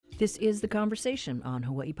This is The Conversation on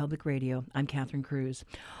Hawaii Public Radio. I'm Catherine Cruz.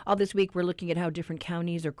 All this week, we're looking at how different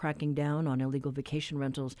counties are cracking down on illegal vacation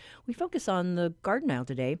rentals. We focus on the Garden Isle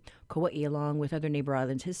today. Kauai, along with other neighbor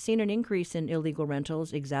islands, has seen an increase in illegal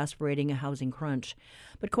rentals, exacerbating a housing crunch.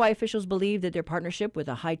 But Kauai officials believe that their partnership with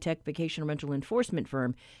a high-tech vacation rental enforcement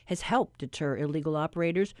firm has helped deter illegal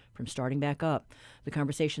operators from starting back up. The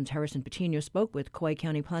Conversation's Harrison Patino spoke with Kauai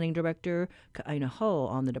County Planning Director Ka'aina Ho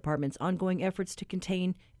on the department's ongoing efforts to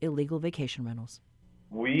contain illegal vacation rentals.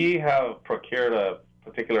 We have procured a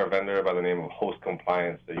particular vendor by the name of Host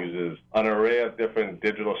Compliance that uses an array of different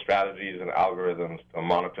digital strategies and algorithms to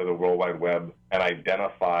monitor the World Wide Web and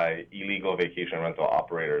identify illegal vacation rental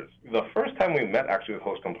operators. The first time we met actually with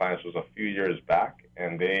Host Compliance was a few years back,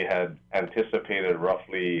 and they had anticipated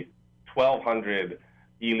roughly 1,200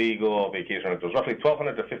 illegal vacation rentals, roughly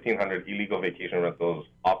 1,200 to 1,500 illegal vacation rentals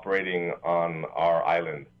operating on our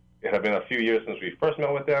island. It had been a few years since we first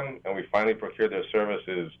met with them, and we finally procured their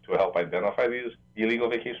services to help identify these illegal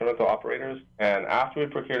vacation rental operators. And after we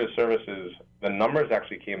procured the services, the numbers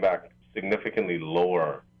actually came back significantly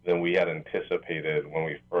lower than we had anticipated when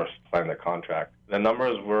we first signed the contract. The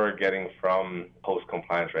numbers we're getting from Host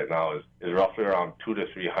Compliance right now is roughly around 200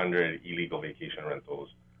 to 300 illegal vacation rentals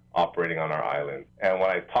operating on our island. And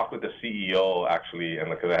when I talked with the CEO, actually,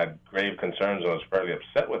 and because I had grave concerns and I was fairly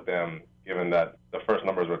upset with them, given that the first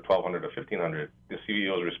numbers were 1,200 to 1,500, the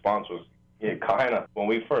CEO's response was, when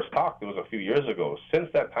we first talked, it was a few years ago. Since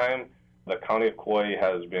that time, the County of Kauai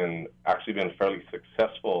has been fairly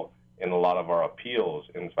successful in a lot of our appeals.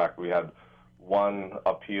 In fact, we had one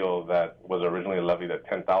appeal that was originally levied a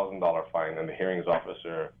 $10,000 fine, and the hearings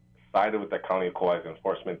officer sided with the County of Kauai's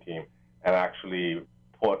enforcement team and actually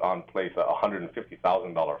put on place a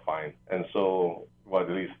 $150,000 fine. And so what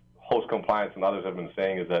at least Host Compliance and others have been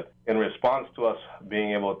saying is that in response to us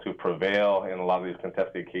being able to prevail in a lot of these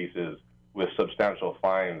contested cases with substantial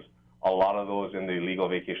fines, a lot of those in the illegal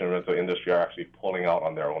vacation rental industry are actually pulling out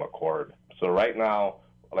on their own accord. So right now,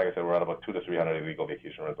 like I said, we're at about 200 to 300 illegal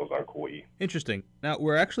vacation rentals on Kauai. Interesting. Now,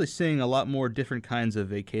 we're actually seeing a lot more different kinds of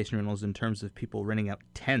vacation rentals in terms of people renting out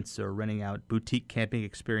tents or renting out boutique camping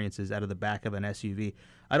experiences out of the back of an SUV.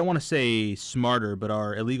 I don't want to say smarter, but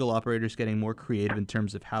are illegal operators getting more creative in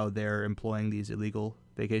terms of how they're employing these illegal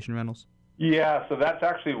vacation rentals? Yeah, so that's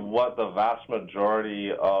actually what the vast majority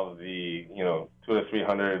of the 200 to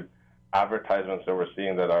 300 advertisements that we're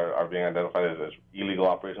seeing that are being identified as illegal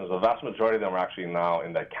operations. The vast majority of them are actually now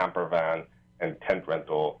in the camper van and tent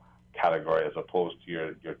rental category as opposed to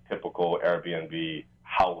your typical Airbnb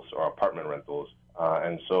house or apartment rentals.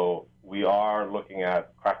 And so we are looking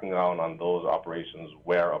at cracking down on those operations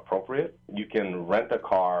where appropriate. You can rent a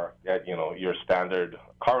car at your standard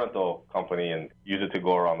car rental company and use it to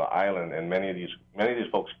go around the island, and many of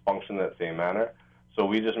these folks function in that same manner. So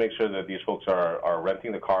we just make sure that these folks are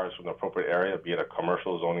renting the cars from the appropriate area, be it a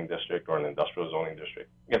commercial zoning district or an industrial zoning district.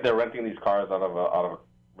 If they're renting these cars out of a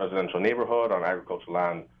residential neighborhood on agricultural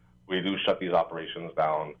land, we do shut these operations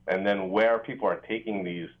down. And then where people are taking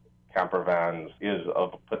these camper vans is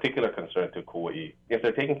of particular concern to Kauai. If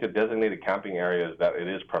they're taking to designated camping areas that it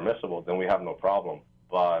is permissible, then we have no problem.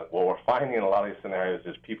 But what we're finding in a lot of these scenarios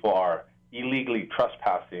is people are illegally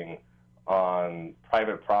trespassing on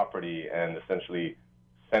private property and essentially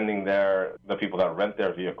sending the people that rent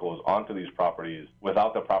their vehicles onto these properties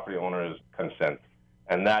without the property owner's consent.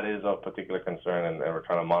 And that is of particular concern, and we're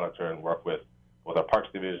trying to monitor and work with both our Parks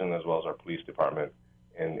Division as well as our police department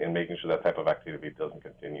in making sure that type of activity doesn't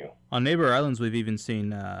continue. On neighbor islands, we've even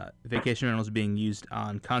seen vacation rentals being used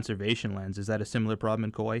on conservation lands. Is that a similar problem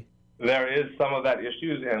in Kauai? There is some of that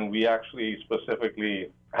issues, and we actually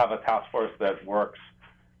specifically have a task force that works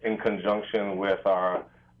in conjunction with our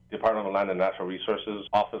Department of Land and Natural Resources,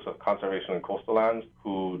 Office of Conservation and Coastal Lands,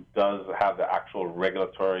 who does have the actual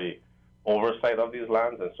regulatory oversight of these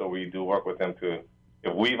lands. And so we do work with them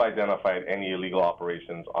if we've identified any illegal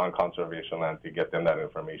operations on conservation land, to get them that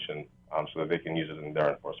information so that they can use it in their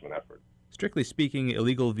enforcement effort. Strictly speaking,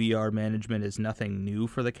 illegal VR management is nothing new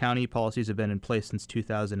for the county. Policies have been in place since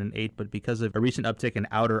 2008, but because of a recent uptick in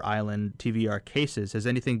outer island TVR cases, has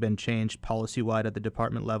anything been changed policy-wide at the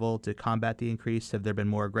department level to combat the increase? Have there been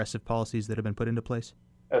more aggressive policies that have been put into place?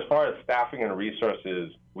 As far as staffing and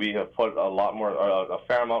resources, we have put a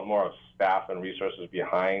fair amount more of staff and resources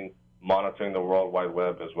behind monitoring the World Wide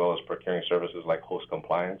Web as well as procuring services like Host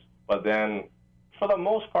Compliance. But then, for the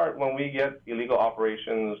most part, when we get illegal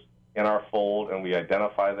operations in our fold and we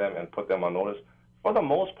identify them and put them on notice, for the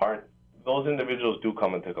most part, those individuals do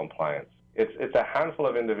come into compliance. It's a handful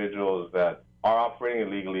of individuals that are operating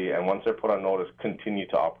illegally, and once they're put on notice, continue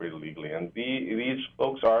to operate illegally. And these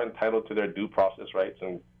folks are entitled to their due process rights,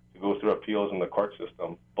 and to go through appeals in the court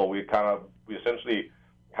system. But we essentially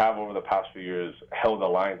have over the past few years held the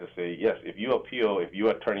line to say, yes, if you appeal, if you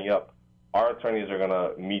attorney up, our attorneys are going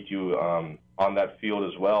to meet you on that field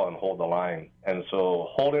as well and hold the line. And so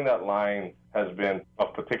holding that line has been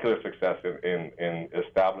of particular success in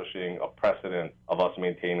establishing a precedent of us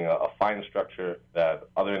maintaining a fine structure that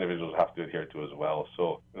other individuals have to adhere to as well.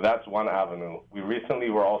 So that's one avenue. We recently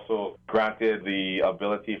were also granted the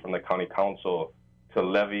ability from the county council to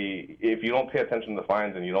levy, if you don't pay attention to the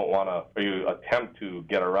fines and you don't want to, or you attempt to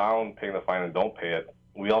get around paying the fine and don't pay it,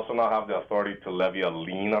 we also now have the authority to levy a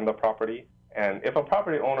lien on the property. And if a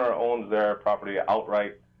property owner owns their property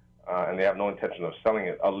outright and they have no intention of selling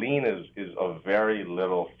it, a lien is of very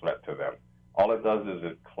little threat to them. All it does is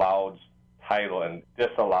it clouds title and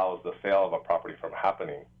disallows the sale of a property from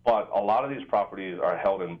happening. But a lot of these properties are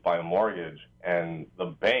held by a mortgage, and the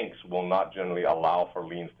banks will not generally allow for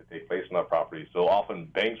liens to take place on that property. So often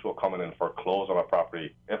banks will come in and foreclose on a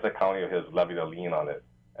property if the county has levied a lien on it.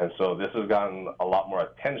 And so this has gotten a lot more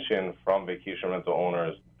attention from vacation rental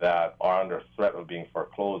owners that are under threat of being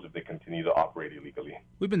foreclosed if they continue to operate illegally.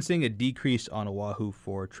 We've been seeing a decrease on Oahu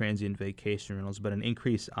for transient vacation rentals, but an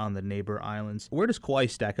increase on the neighbor islands. Where does Kauai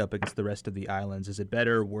stack up against the rest of the islands? Is it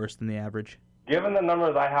better or worse than the average? Given the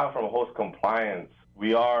numbers I have from host compliance,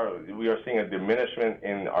 we are seeing a diminishment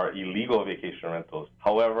in our illegal vacation rentals.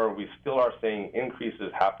 However, we still are seeing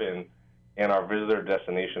increases happen in our visitor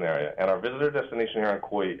destination area. And our visitor destination here in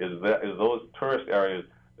Kauai is those tourist areas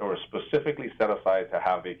that were specifically set aside to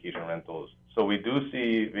have vacation rentals. So we do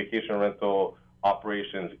see vacation rental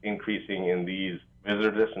operations increasing in these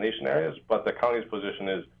visitor destination areas, but the county's position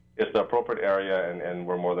is it's the appropriate area, and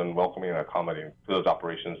we're more than welcoming and accommodating to those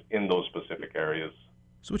operations in those specific areas.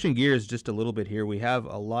 Switching gears just a little bit here, we have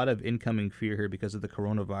a lot of incoming fear here because of the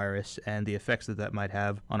coronavirus and the effects that might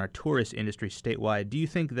have on our tourist industry statewide. Do you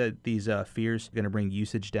think that these fears are going to bring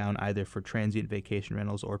usage down either for transient vacation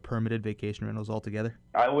rentals or permitted vacation rentals altogether?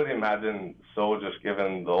 I would imagine so, just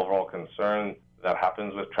given the overall concern that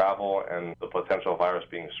happens with travel and the potential virus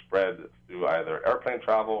being spread through either airplane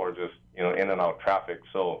travel or just, in and out traffic.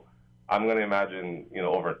 So I'm going to imagine,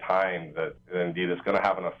 over time that indeed it's going to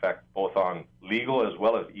have an effect both on legal as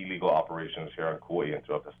well as illegal operations here in Kauai and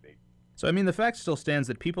throughout the state. So, the fact still stands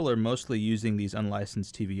that people are mostly using these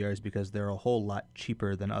unlicensed TVRs because they're a whole lot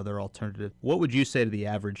cheaper than other alternatives. What would you say to the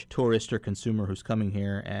average tourist or consumer who's coming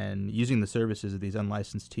here and using the services of these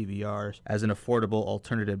unlicensed TVRs as an affordable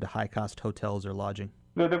alternative to high-cost hotels or lodging?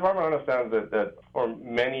 The department understands that for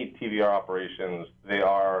many TVR operations, they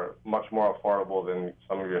are much more affordable than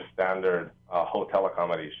some of your standard hotel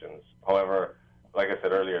accommodations. However, like I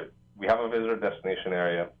said earlier, we have a visitor destination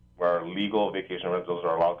area where legal vacation rentals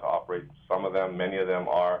are allowed to operate. Some of them, many of them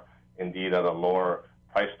are indeed at a lower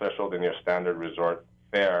price threshold than your standard resort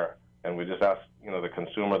fare. And we just ask, the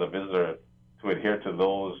consumer, the visitor, to adhere to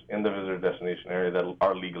those in the visitor destination area that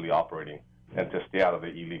are legally operating and to stay out of the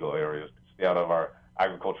illegal areas, to stay out of our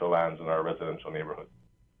agricultural lands and our residential neighborhoods.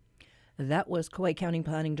 That was Kauai County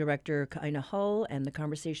Planning Director Kaina Hull and the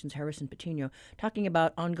Conversation's Harrison Patino talking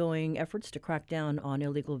about ongoing efforts to crack down on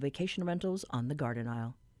illegal vacation rentals on the Garden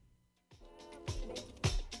Isle.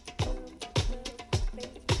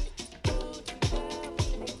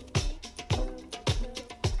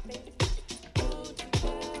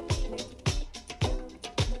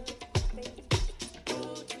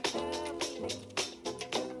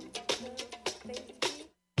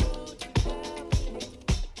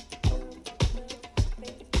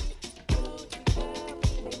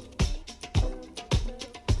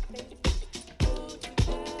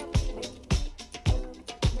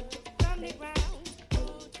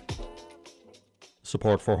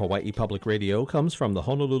 Support for Hawaii Public Radio comes from the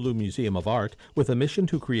Honolulu Museum of Art, with a mission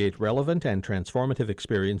to create relevant and transformative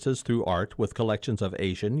experiences through art with collections of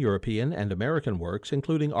Asian, European, and American works,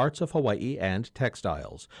 including arts of Hawaii and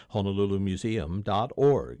textiles.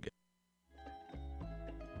 honolulumuseum.org.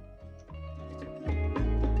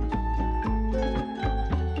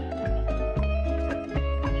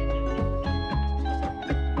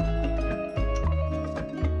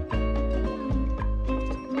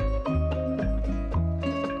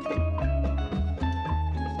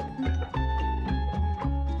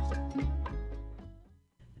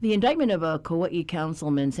 The indictment of a Kauai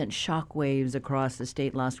councilman sent shockwaves across the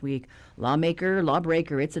state last week. Lawmaker,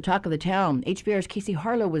 lawbreaker, it's the talk of the town. HBR's Casey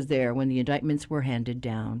Harlow was there when the indictments were handed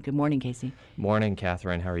down. Good morning, Casey. Morning,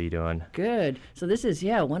 Catherine. How are you doing? Good. So this is,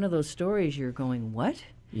 one of those stories you're going, what?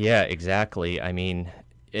 Yeah, exactly.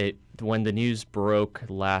 When the news broke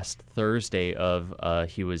last Thursday of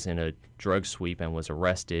he was in a drug sweep and was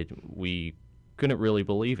arrested, we couldn't really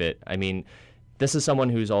believe it. this is someone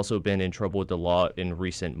who's also been in trouble with the law in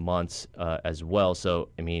recent months as well. So,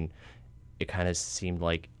 I mean, it kind of seemed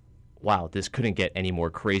like, wow, this couldn't get any more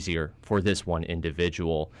crazier for this one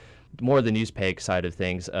individual. More the newspeg side of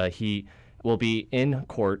things, he will be in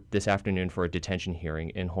court this afternoon for a detention hearing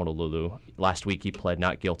in Honolulu. Last week, he pled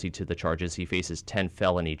not guilty to the charges. He faces 10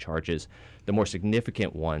 felony charges. The more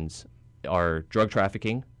significant ones are drug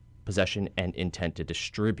trafficking, possession, and intent to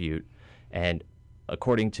distribute. And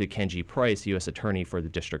according to Kenji Price, U.S. Attorney for the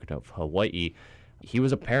District of Hawaii, he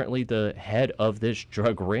was apparently the head of this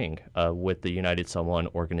drug ring with the United Samoan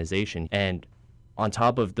organization. And on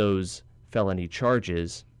top of those felony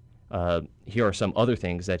charges, here are some other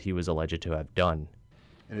things that he was alleged to have done.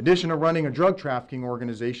 In addition to running a drug trafficking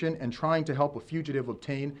organization and trying to help a fugitive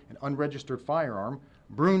obtain an unregistered firearm,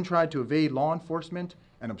 Brune tried to evade law enforcement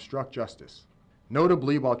and obstruct justice.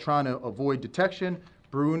 Notably, while trying to avoid detection,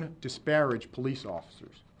 Brune disparaged police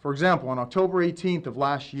officers. For example, on October 18th of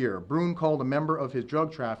last year, Brune called a member of his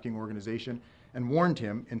drug trafficking organization and warned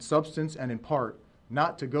him, in substance and in part,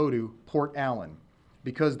 not to go to Port Allen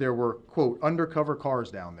because there were, quote, undercover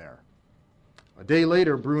cars down there. A day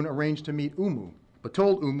later, Brune arranged to meet Umu, but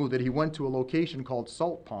told Umu that he went to a location called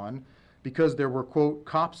Salt Pond because there were, quote,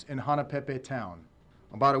 cops in Hanapepe town.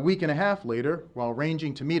 About a week and a half later, while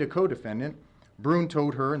arranging to meet a co-defendant, Brune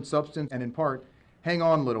told her, in substance and in part, hang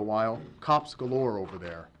on a little while, cops galore over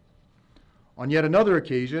there. On yet another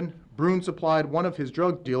occasion, Brune supplied one of his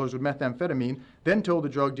drug dealers with methamphetamine, then told the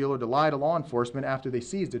drug dealer to lie to law enforcement after they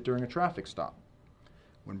seized it during a traffic stop.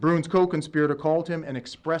 When Brune's co-conspirator called him and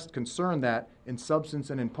expressed concern that, in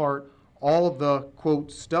substance and in part, all of the,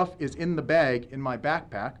 quote, stuff is in the bag in my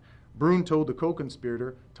backpack, Brune told the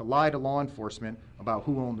co-conspirator to lie to law enforcement about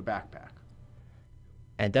who owned the backpack.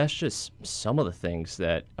 And that's just some of the things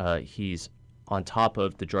that he's on top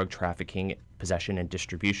of the drug trafficking, possession, and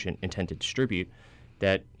distribution, intent to distribute,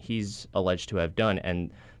 that he's alleged to have done.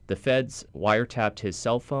 And the feds wiretapped his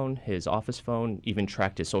cell phone, his office phone, even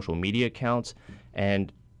tracked his social media accounts.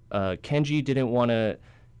 And Kenji didn't want to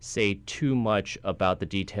say too much about the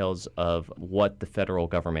details of what the federal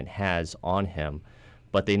government has on him,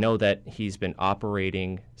 but they know that he's been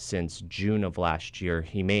operating since June of last year.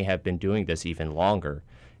 He may have been doing this even longer,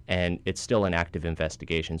 and it's still an active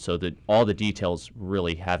investigation, so that all the details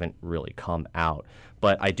really haven't really come out.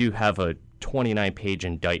 But I do have a 29-page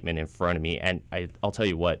indictment in front of me, and I'll tell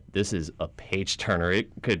you what, this is a page-turner.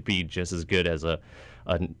 It could be just as good as a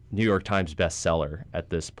New York Times bestseller at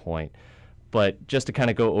this point. But just to kind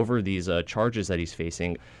of go over these charges that he's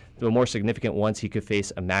facing, the more significant ones, he could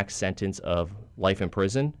face a max sentence of life in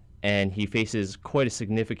prison, and he faces quite a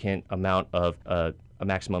significant amount of a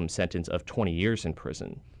maximum sentence of 20 years in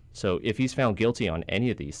prison. So if he's found guilty on any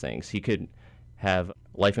of these things, he could have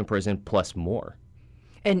life in prison plus more.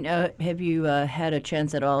 And have you had a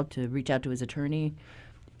chance at all to reach out to his attorney?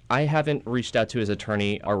 I haven't reached out to his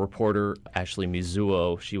attorney. Our reporter, Ashley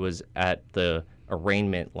Mizuo, she was at the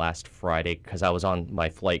arraignment last Friday because I was on my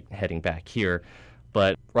flight heading back here.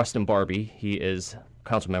 But Rustin Barbie, he is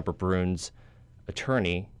Councilmember Brune's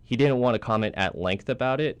attorney. He didn't want to comment at length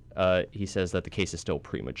about it. He says that the case is still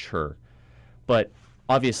premature. But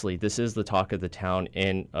obviously, this is the talk of the town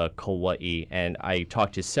in Kauai, and I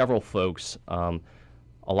talked to several folks.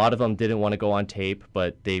 A lot of them didn't want to go on tape,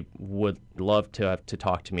 but they would love to have to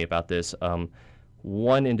talk to me about this.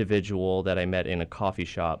 One individual that I met in a coffee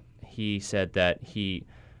shop, he said that he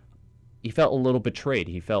felt a little betrayed.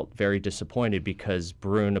 He felt very disappointed because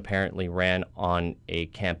Brune apparently ran on a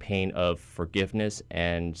campaign of forgiveness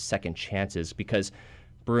and second chances, because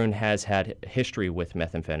Brune has had history with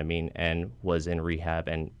methamphetamine and was in rehab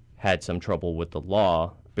and had some trouble with the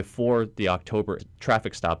law before the October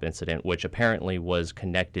traffic stop incident, which apparently was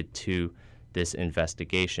connected to this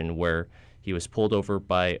investigation, where he was pulled over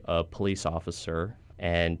by a police officer,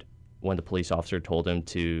 and when the police officer told him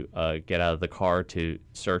to get out of the car to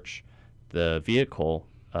search the vehicle,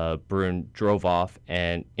 Brune drove off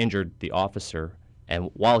and injured the officer. And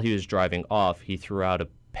while he was driving off, he threw out a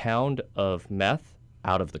pound of meth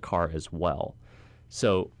out of the car as well.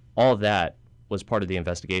 So all that was part of the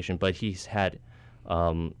investigation, but he's had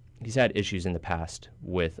issues in the past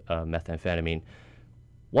with methamphetamine.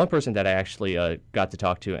 One person that I actually got to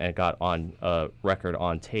talk to and got on record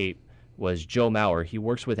on tape was Joe Maurer. He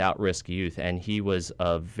works with at-risk youth, and he was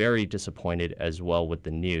very disappointed as well with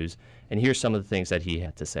the news. And here's some of the things that he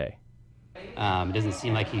had to say. It doesn't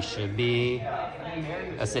seem like he should be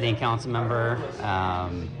a sitting council member.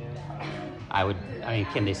 Can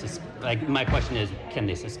they my question is, can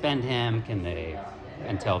they suspend him? Can they,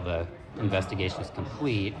 until the investigation is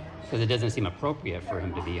complete? because it doesn't seem appropriate for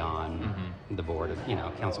him to be on the board of,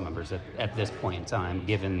 council members at this point in time,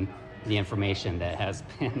 given the information that has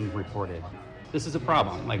been reported. This is a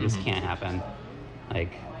problem. Like, this can't happen.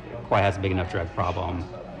 Like, Kauai has a big enough drug problem,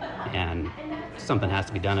 and something has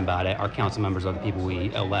to be done about it. Our council members are the people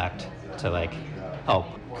we elect to, like, help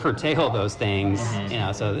curtail those things.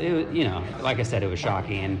 So it, like I said, it was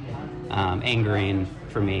shocking, angering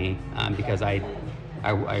for me, because I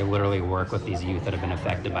literally work with these youth that have been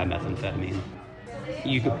affected by methamphetamine.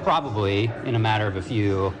 You could probably, in a matter of a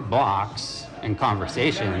few blocks and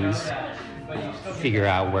conversations, figure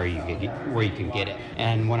out where you can get it.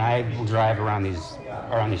 And when I drive around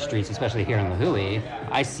these streets, especially here in the Hui,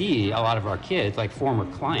 I see a lot of our kids, like former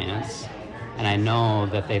clients, and I know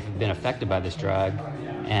that they've been affected by this drug.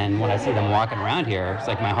 And when I see them walking around here, it's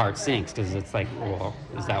like my heart sinks, because it's like, well,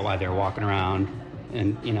 is that why they're walking around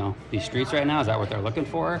in these streets right now? Is that what they're looking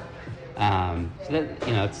for? So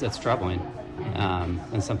that it's troubling,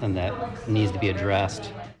 and something that needs to be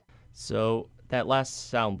addressed. So that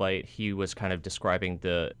last soundbite, he was kind of describing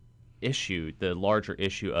the larger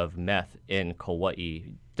issue of meth in Kauai.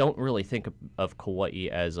 Don't really think of Kauai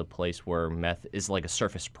as a place where meth is like a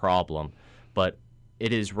surface problem, but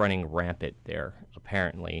it is running rampant there,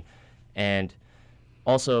 apparently. And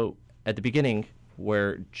also, at the beginning,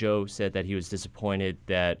 where Joe said that he was disappointed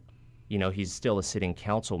that, he's still a sitting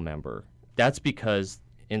council member, that's because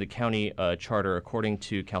in the county charter, according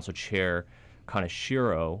to Council Chair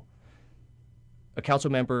Kaneshiro, a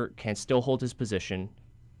council member can still hold his position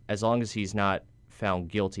as long as he's not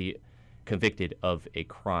found convicted of a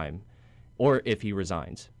crime, or if he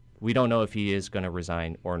resigns. We don't know if he is going to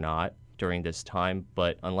resign or not during this time,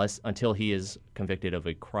 but until he is convicted of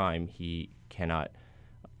a crime, he cannot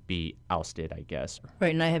be ousted, I guess.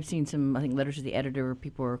 Right, and I have seen some, I think, letters to the editor where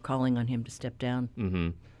people are calling on him to step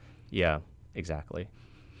down. Yeah, exactly.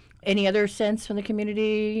 Any other sense from the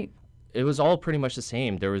community? It was all pretty much the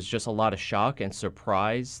same. There was just a lot of shock and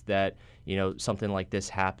surprise that, something like this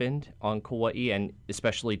happened on Kauai, and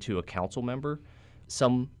especially to a council member.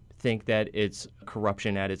 Some think that it's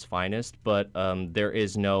corruption at its finest, but there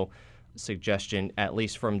is no suggestion, at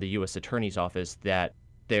least from the U.S. Attorney's Office, that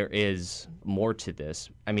there is more to this.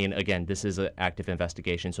 I mean, again, this is an active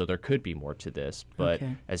investigation, so there could be more to this. But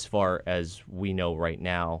as far as we know right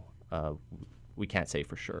now, we can't say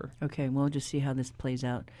for sure. Okay, we'll just see how this plays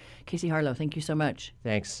out. Casey Harlow, thank you so much.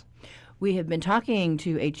 Thanks. We have been talking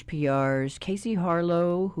to HPR's Casey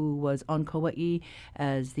Harlow, who was on Kauai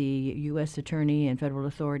as the U.S. Attorney and federal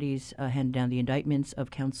authorities handed down the indictments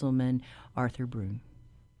of Councilman Arthur Brune.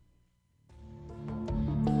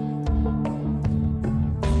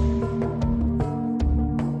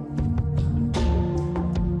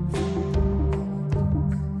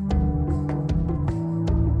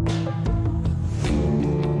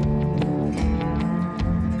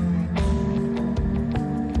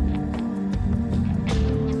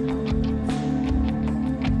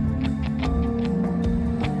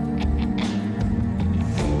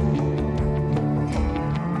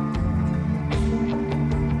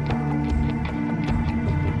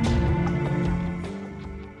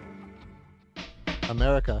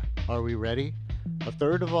 America, are we ready? A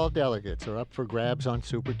third of all delegates are up for grabs on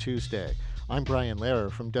Super Tuesday. I'm Brian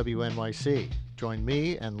Lehrer from WNYC. Join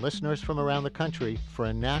me and listeners from around the country for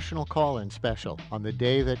a national call-in special on the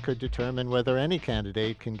day that could determine whether any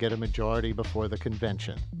candidate can get a majority before the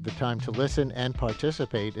convention. The time to listen and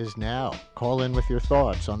participate is now. Call in with your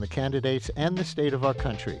thoughts on the candidates and the state of our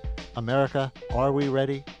country. America, are we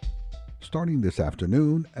ready? Starting this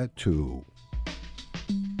afternoon at 2.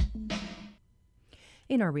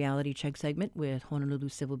 In our reality check segment with Honolulu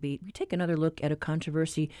Civil Beat, we take another look at a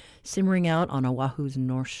controversy simmering out on Oahu's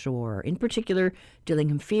North Shore, in particular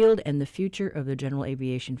Dillingham Field and the future of the General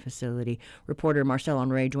Aviation Facility. Reporter Marcel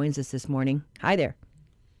Henry joins us this morning. Hi there.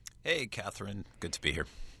 Hey, Catherine. Good to be here.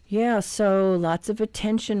 Yeah, so lots of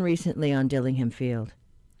attention recently on Dillingham Field.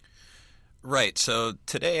 Right. So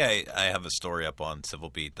today I have a story up on Civil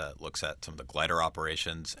Beat that looks at some of the glider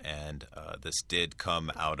operations, and this did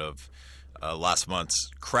come out of last month's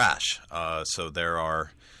crash. So there are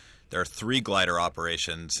 3 glider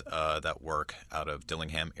operations that work out of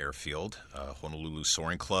Dillingham Airfield, Honolulu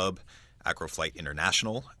Soaring Club, Acroflight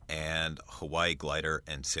International, and Hawaii Glider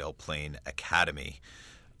and Sailplane Academy.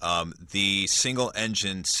 The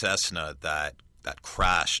single-engine Cessna that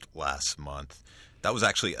crashed last month, that was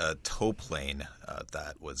actually a tow plane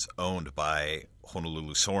that was owned by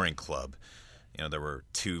Honolulu Soaring Club. You know, there were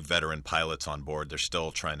 2 veteran pilots on board. They're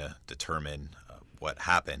still trying to determine what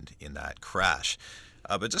happened in that crash.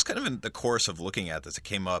 But just kind of in the course of looking at this, it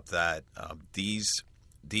came up that these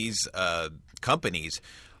companies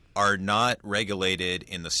are not regulated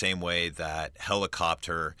in the same way that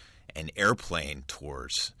helicopter and airplane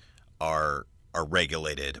tours are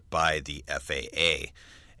regulated by the FAA.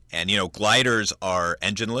 And, gliders are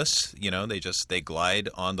engineless. They glide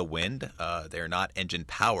on the wind. They're not engine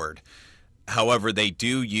powered. However, they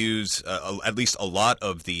do use, at least a lot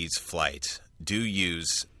of these flights do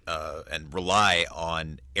use and rely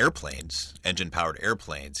on airplanes, engine-powered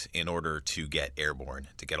airplanes, in order to get airborne,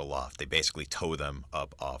 to get aloft. They basically tow them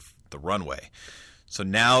up off the runway. So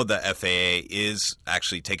now the FAA is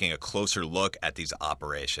actually taking a closer look at these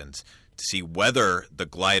operations to see whether the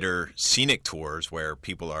glider scenic tours, where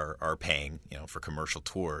people are paying, for commercial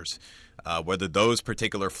tours, whether those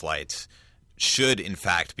particular flights should in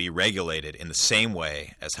fact be regulated in the same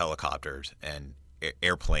way as helicopters and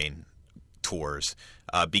airplane tours,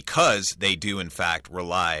 because they do in fact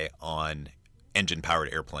rely on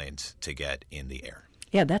engine-powered airplanes to get in the air.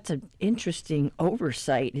 Yeah, that's an interesting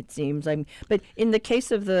oversight, it seems. But in the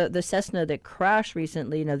case of the Cessna that crashed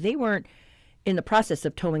recently, they weren't in the process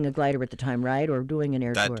of towing a glider at the time, right, or doing an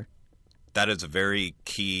air tour? That is a very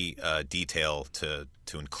key detail to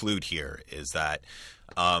include here, is that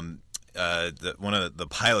one of the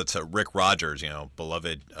pilots, Rick Rogers,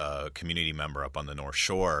 beloved community member up on the North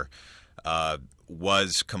Shore,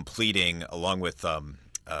 was completing, along with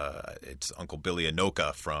it's Uncle Billy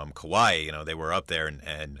Anoka from Kauai. They were up there,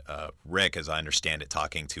 and Rick, as I understand it,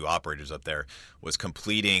 talking to operators up there, was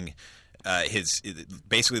completing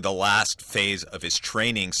basically the last phase of his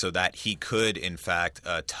training so that he could, in fact,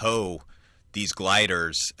 tow these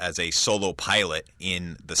gliders as a solo pilot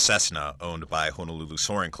in the Cessna owned by Honolulu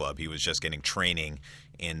Soaring Club. He was just getting training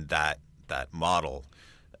in that model.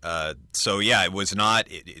 So yeah, it was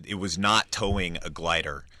not towing a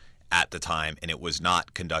glider at the time, and it was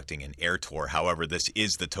not conducting an air tour. However, this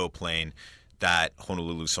is the tow plane that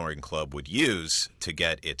Honolulu Soaring Club would use to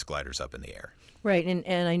get its gliders up in the air. Right,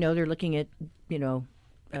 and I know they're looking at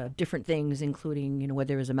different things, including whether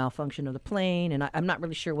there was a malfunction of the plane, and I'm not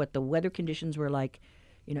really sure what the weather conditions were like,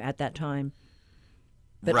 at that time.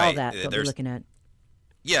 But right. All that they're looking at.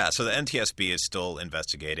 Yeah, so the NTSB is still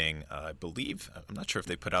investigating. I believe, I'm not sure if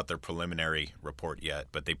they put out their preliminary report yet,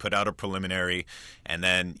 but they put out a preliminary, and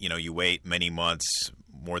then you wait many months,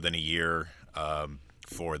 more than a year,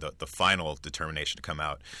 for the final determination to come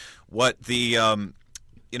out. What the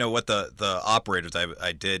operators,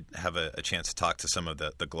 I did have a chance to talk to some of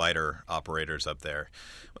the glider operators up there.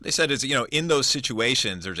 What they said is, in those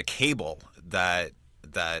situations, there's a cable that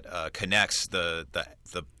connects the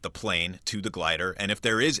plane to the glider, and if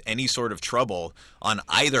there is any sort of trouble on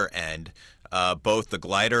either end, both the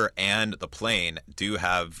glider and the plane do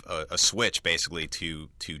have a switch basically to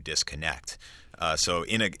disconnect. So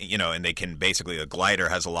and they can basically, a glider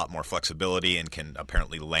has a lot more flexibility and can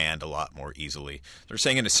apparently land a lot more easily. They're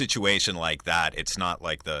saying in a situation like that, it's not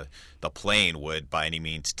like the plane would by any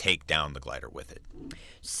means take down the glider with it.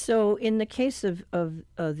 So in the case of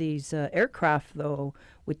these aircraft, though,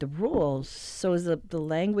 with the rules, so is the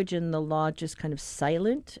language in the law just kind of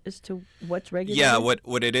silent as to what's regulated? Yeah,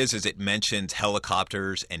 what it is it mentions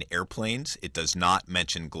helicopters and airplanes. It does not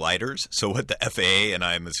mention gliders. So what the FAA, and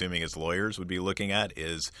I'm assuming as lawyers, would be looking at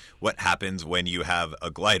is what happens when you have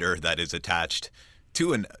a glider that is attached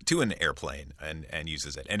to an airplane and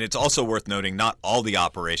uses it. And it's also worth noting, not all the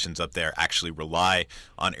operations up there actually rely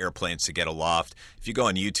on airplanes to get aloft. If you go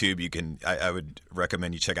on YouTube, I would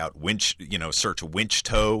recommend you check out search winch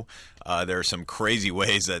tow. There are some crazy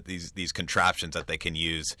ways that these contraptions that they can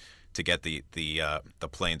use to get the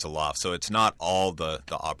planes aloft. So it's not all the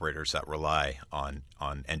operators that rely on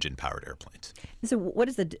engine powered airplanes. So what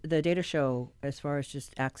does the data show as far as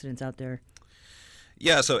just accidents out there?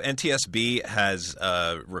 Yeah, so NTSB has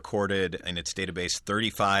recorded in its database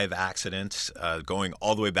 35 accidents going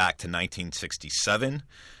all the way back to 1967.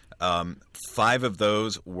 5 of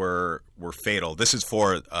those were fatal. This is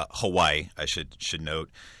for Hawaii, I should note.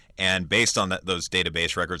 And based on those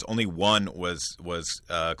database records, only one was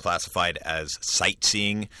classified as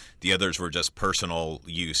sightseeing. The others were just personal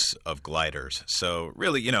use of gliders. So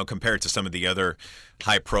really, compared to some of the other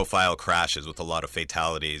high-profile crashes with a lot of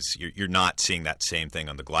fatalities, you're not seeing that same thing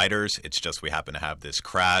on the gliders. It's just we happen to have this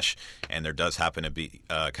crash, and there does happen to be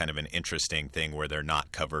kind of an interesting thing where they're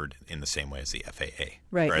not covered in the same way as the FAA,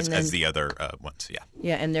 right? Or as the other ones. Yeah.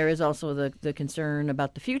 Yeah, and there is also the concern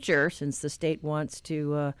about the future, since the state wants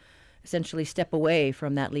to essentially step away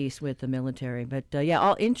from that lease with the military. But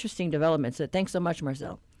all interesting developments. So thanks so much,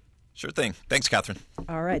 Marcel. Sure thing. Thanks, Catherine.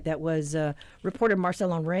 All right. That was reporter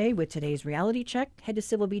Marcel Henry with today's Reality Check. Head to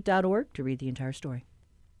civilbeat.org to read the entire story.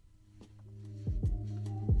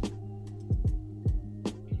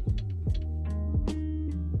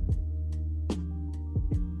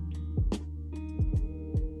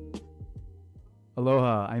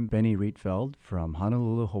 Aloha, I'm Benny Rietveld from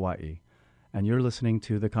Honolulu, Hawaii, and you're listening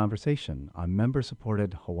to The Conversation on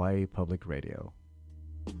member-supported Hawaii Public Radio.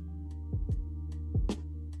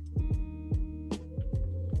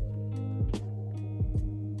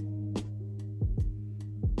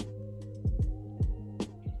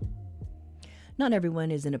 Not everyone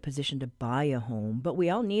is in a position to buy a home, but we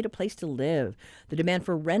all need a place to live. The demand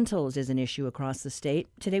for rentals is an issue across the state.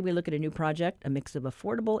 Today we look at a new project, a mix of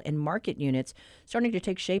affordable and market units, starting to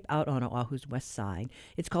take shape out on Oahu's west side.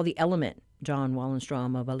 It's called the Element. John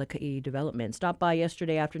Wallenstrom of Alakai Development stopped by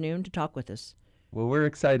yesterday afternoon to talk with us. Well, we're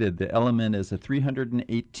excited. The Element is a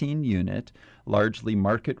 318-unit, largely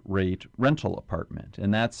market-rate rental apartment,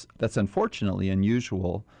 and that's unfortunately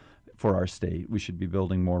unusual for our state. We should be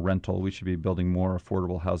building more rental. We should be building more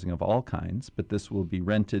affordable housing of all kinds, but this will be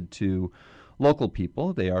rented to local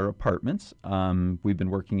people. They are apartments. We've been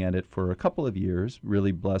working at it for a couple of years,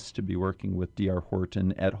 really blessed to be working with D.R.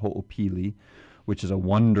 Horton at Ho'opili, which is a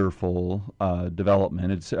wonderful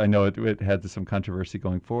development. I know it had some controversy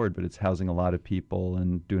going forward, but it's housing a lot of people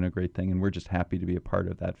and doing a great thing, and we're just happy to be a part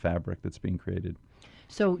of that fabric that's being created.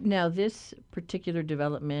 So now this particular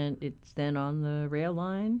development, it's then on the rail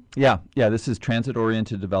line? Yeah, this is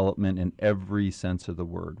transit-oriented development in every sense of the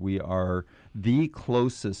word. We are the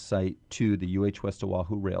closest site to the UH West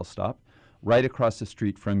Oahu rail stop, right across the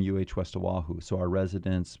street from UH West Oahu. So our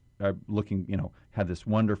residents are looking, have this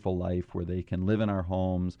wonderful life where they can live in our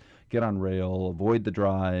homes, get on rail, avoid the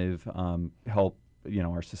drive, help,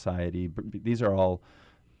 our society. But these are all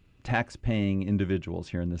tax-paying individuals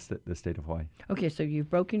here in the state of Hawaii. Okay, so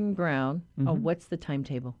you've broken ground. Mm-hmm. What's the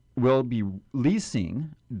timetable? We'll be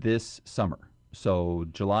leasing this summer. So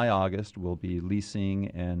July, August, we'll be leasing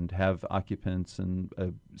and have occupants and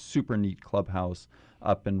a super neat clubhouse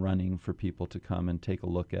up and running for people to come and take a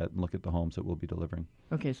look at the homes that we'll be delivering.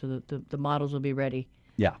 Okay, so the models will be ready.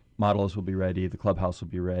 Yeah, models will be ready. The clubhouse will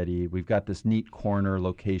be ready. We've got this neat corner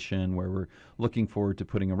location where we're looking forward to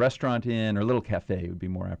putting a restaurant in, or a little cafe would be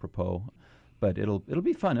more apropos. But it'll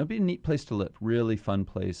be fun. It'll be a neat place to live. Really fun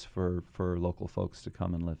place for local folks to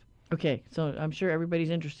come and live. Okay, so I'm sure everybody's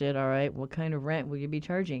interested. All right, what kind of rent will you be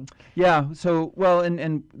charging? Yeah, so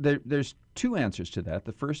there's two answers to that.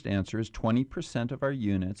 The first answer is 20% of our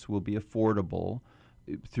units will be affordable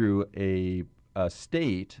through a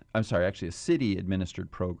city-administered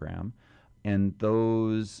program, and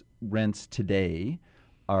those rents today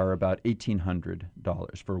are about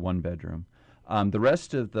 $1,800 for one bedroom. The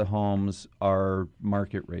rest of the homes are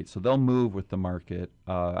market rate, so they'll move with the market.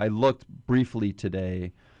 I looked briefly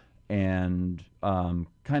today, and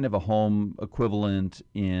kind of a home equivalent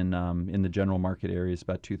in the general market area is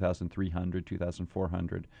about $2,300,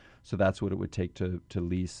 $2,400. So that's what it would take to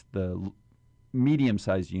lease the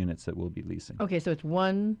medium-sized units that we'll be leasing. Okay, so it's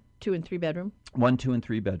 1, 2, and 3 bedroom? 1, 2, and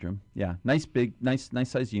 3 bedroom. Yeah, nice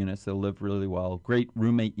size units. They'll live really well. Great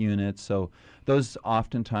roommate units. So those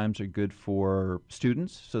oftentimes are good for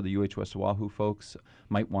students. So the UH West Oahu folks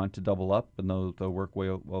might want to double up, and they'll work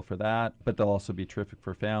well for that. But they'll also be terrific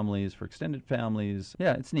for families, for extended families.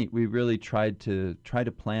 Yeah, it's neat. We really tried to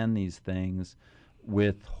plan these things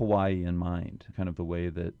with Hawaii in mind, kind of the way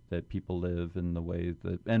that people live and the way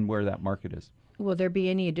and where that market is. Will there be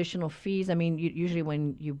any additional fees? I mean, usually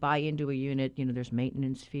when you buy into a unit, there's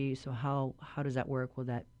maintenance fees. So how does that work? Will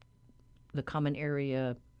the common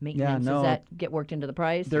area maintenance, does that get worked into the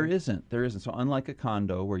price? There isn't. So unlike a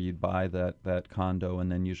condo where you'd buy that condo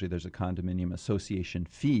and then usually there's a condominium association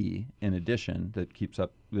fee in addition that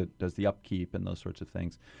does the upkeep and those sorts of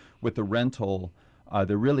things. With the rental,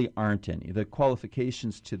 there really aren't any. The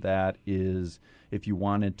qualifications to that is if you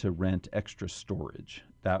wanted to rent extra storage.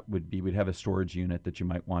 We'd have a storage unit that you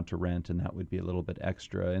might want to rent, and that would be a little bit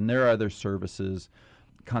extra. And there are other services,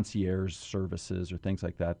 concierge services or things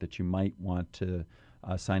like that you might want to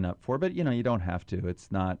sign up for. But, you don't have to.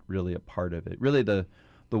 It's not really a part of it. Really, the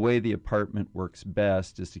way the apartment works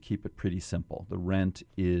best is to keep it pretty simple. The rent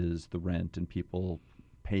is the rent, and people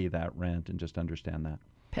pay that rent and just understand that.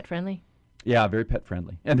 Pet friendly? Yeah, very pet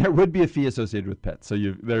friendly, and there would be a fee associated with pets. So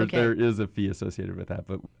there is a fee associated with that,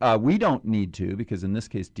 but we don't need to because in this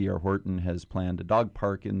case, D.R. Horton has planned a dog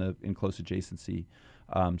park in close adjacency.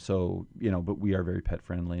 But we are very pet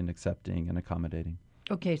friendly and accepting and accommodating.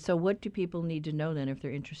 Okay, so what do people need to know then if they're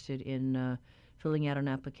interested in filling out an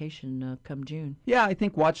application come June? Yeah, I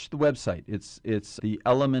think watch the website. It's the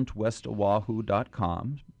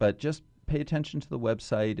elementwestoahu.com, but just pay attention to the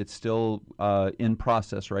website. It's still in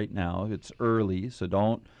process right now. It's early, so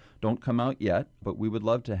don't come out yet. But we would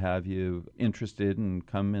love to have you interested and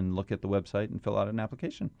come and look at the website and fill out an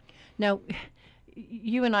application. Now,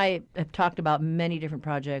 You and I have talked about many different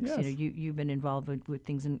projects. Yes. You know, you've been involved with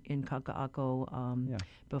things in Kaka'ako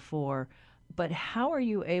before, but how are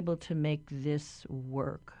you able to make this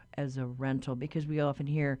work as a rental? Because we often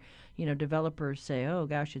hear, developers say, "Oh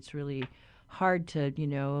gosh, it's really hard to,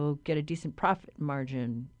 get a decent profit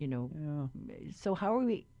margin." So how are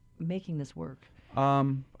we making this work?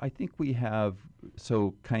 I think we have,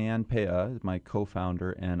 so Kyan Pea, my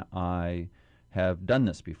co-founder, and I have done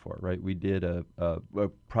this before, right? We did a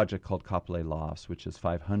project called Kapolei Lofts, which is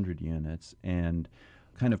 500 units, and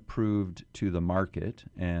kind of proved to the market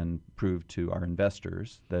and proved to our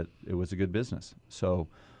investors that it was a good business. So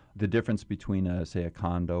the difference between, say, a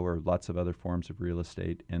condo or lots of other forms of real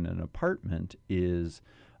estate and an apartment is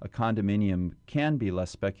a condominium can be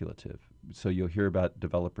less speculative. So you'll hear about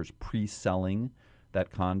developers pre-selling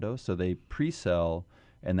that condo. So they pre-sell,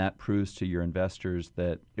 and that proves to your investors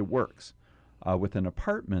that it works. With an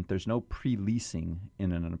apartment, there's no pre-leasing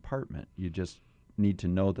in an apartment. You just need to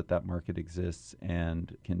know that that market exists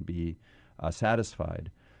and can be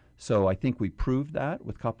satisfied. So I think we proved that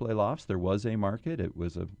with Kapolei Lofts. There was a market. It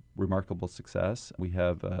was a remarkable success. We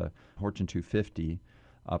have a Fortune 250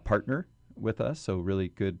 partner with us, so really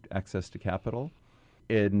good access to capital.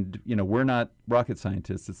 And we're not rocket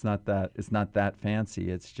scientists. It's not that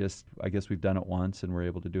fancy. It's just, I guess we've done it once and we're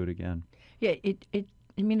able to do it again. Yeah,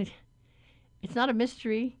 it's not a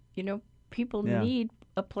mystery. People need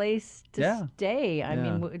a place to stay. I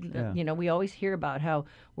mean, we always hear about how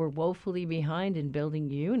we're woefully behind in building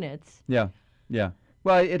units. Yeah.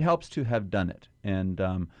 Well, it helps to have done it. And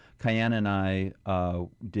Kyan and I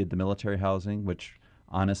did the military housing, which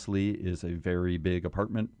honestly is a very big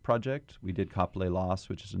apartment project. We did Kapolei Lofts,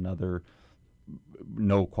 which is another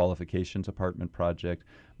no qualifications apartment project.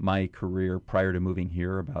 My career prior to moving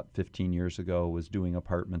here about 15 years ago was doing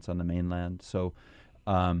apartments on the mainland. So,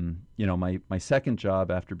 my second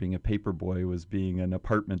job after being a paper boy was being an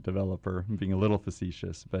apartment developer, being a little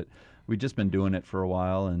facetious. But we've just been doing it for a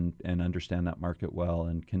while and understand that market well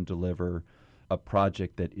and can deliver a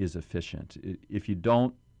project that is efficient. If you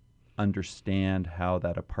don't understand how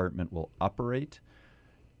that apartment will operate,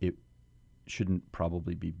 it shouldn't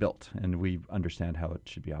probably be built, and we understand how it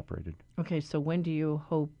should be operated. Okay, so when do you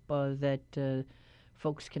hope that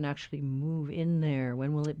folks can actually move in there?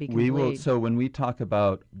 When will it be complete? We will. So when we talk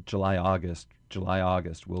about July, August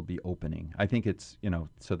will be opening. I think it's,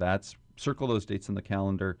 so that's, circle those dates in the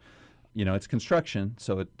calendar. It's construction,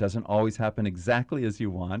 so it doesn't always happen exactly as you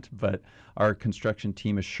want, but our construction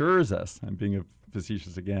team assures us, I'm being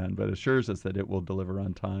facetious again, but assures us that it will deliver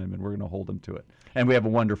on time, and we're going to hold them to it. And we have a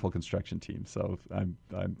wonderful construction team, so I'm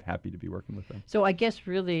happy to be working with them. So I guess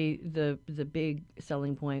really the big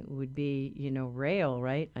selling point would be, rail,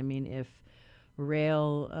 right? I mean, if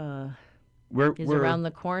rail is around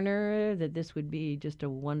the corner, that this would be just a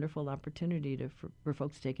wonderful opportunity for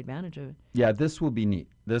folks to take advantage of it. Yeah, this will be neat.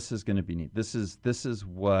 This is going to be neat. This is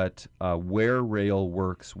what where rail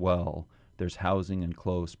works well. There's housing in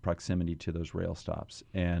close proximity to those rail stops,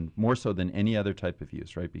 and more so than any other type of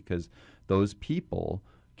use, right? Because those people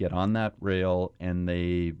get on that rail and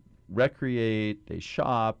they recreate, they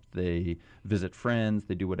shop, they visit friends,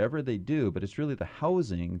 they do whatever they do, but it's really the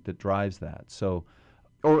housing that drives that. So,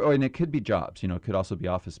 and it could be jobs, it could also be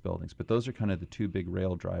office buildings, but those are kind of the two big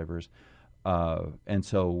rail drivers. And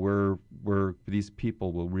so these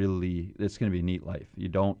people will really, it's going to be a neat life. You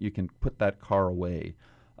can put that car away.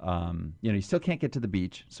 You still can't get to the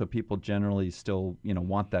beach, so people generally still,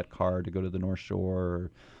 want that car to go to the North Shore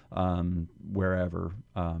or wherever.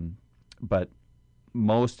 But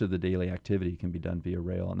most of the daily activity can be done via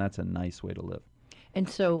rail, and that's a nice way to live. And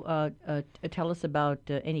so tell us about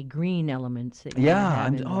any green elements that you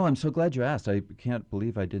have. I'm so glad you asked. I can't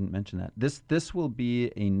believe I didn't mention that. This will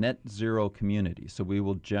be a net zero community, so we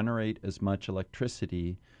will generate as much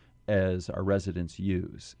electricity as our residents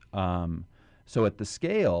use. So at the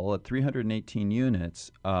scale, at 318 units,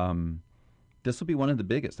 this will be one of the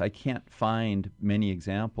biggest. I can't find many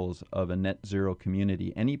examples of a net zero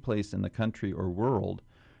community any place in the country or world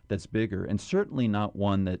that's bigger, and certainly not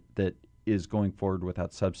one that is going forward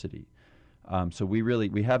without subsidy. So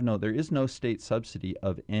there is no state subsidy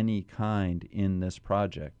of any kind in this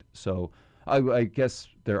project. So I guess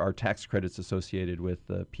there are tax credits associated with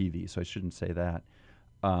the PV, so I shouldn't say that.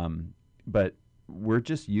 But we're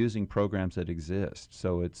just using programs that exist,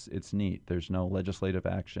 so it's neat. There's no legislative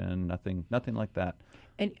action, nothing like that.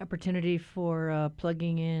 Any opportunity for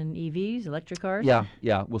plugging in EVs, electric cars? Yeah,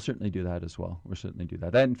 we'll certainly do that as well. We'll certainly do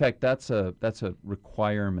that. In fact, that's a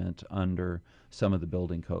requirement under some of the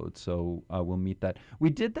building codes, so we'll meet that. We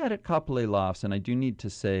did that at Kapolei Lofts, and I do need to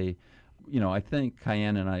say I think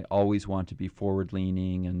Cayenne and I always want to be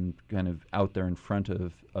forward-leaning and kind of out there in front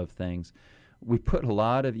of things. We put a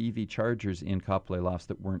lot of EV chargers in Kapolei lofts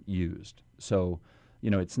that weren't used. So,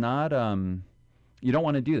 it's not, you don't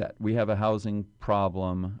want to do that. We have a housing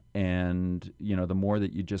problem, and, the more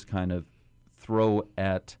that you just kind of throw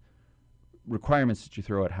at requirements that you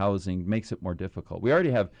throw at housing makes it more difficult. We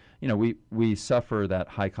already have, we suffer that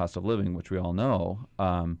high cost of living, which we all know,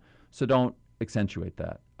 so don't accentuate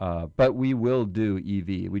that. But we will do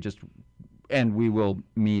EV. And we will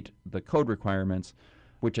meet the code requirements,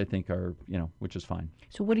 which I think are, which is fine.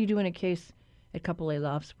 So what do you do in a case at Kapolei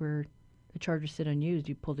lofts where the chargers sit unused?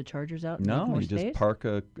 Do you pull the chargers out? And No, make more you space? just park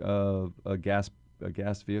a gas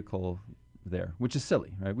vehicle there, which is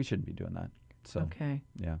silly, right? We shouldn't be doing that. So okay.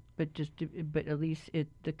 Yeah. But at least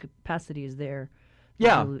the capacity is there.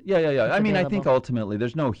 Yeah. It's I mean, I think available. ultimately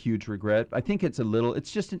there's no huge regret. I think it's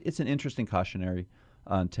it's an interesting cautionary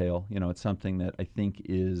tale. It's something that I think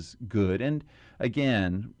is good. And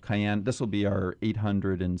again, Cayenne, this will be our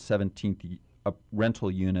 817th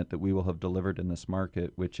rental unit that we will have delivered in this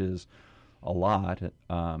market, which is a lot.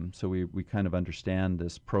 So we kind of understand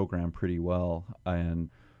this program pretty well. And,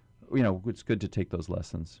 it's good to take those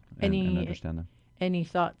lessons and understand them. Any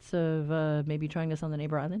thoughts of maybe trying this on the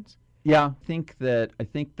neighbor islands? Yeah, I think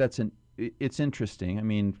it's interesting. I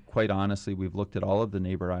mean, quite honestly, we've looked at all of the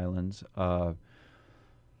neighbor islands,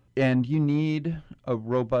 and you need a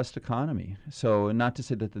robust economy. So, not to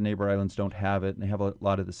say that the neighbor islands don't have it, and they have a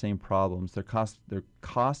lot of the same problems. Their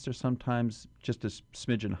costs are sometimes just a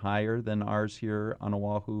smidgen higher than ours here on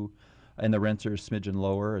Oahu, and the rents are a smidgen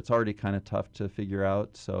lower. It's already kind of tough to figure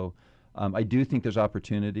out. So, I do think there's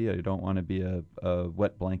opportunity. I don't want to be a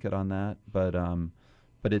wet blanket on that, but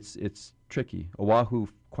it's tricky. Oahu,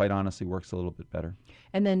 quite honestly, works a little bit better.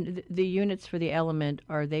 And then the units for the Element,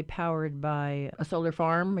 are they powered by a solar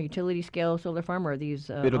farm, a utility scale solar farm, or are these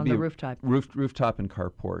on the rooftop? Rooftop and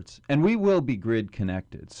carports. And we will be grid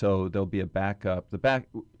connected, so there'll be a backup.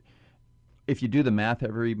 If you do the math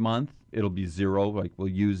every month, it'll be zero, like we'll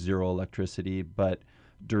use zero electricity, but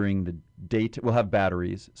during the we'll have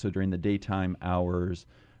batteries, so during the daytime hours,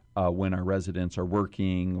 when our residents are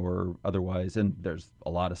working or otherwise, and there's a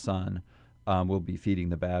lot of sun, we'll be feeding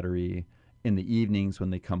the battery. In the evenings when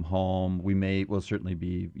they come home, we'll certainly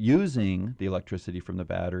be using the electricity from the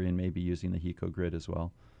battery and maybe using the HECO grid as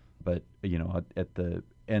well. But, at the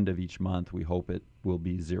end of each month, we hope it will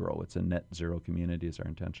be zero. It's a net zero community is our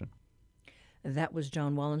intention. That was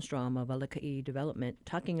John Wallenstrom of Alakai Development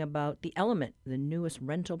talking about the Element, the newest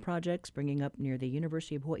rental project springing up near the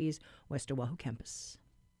University of Hawaii's West Oahu campus.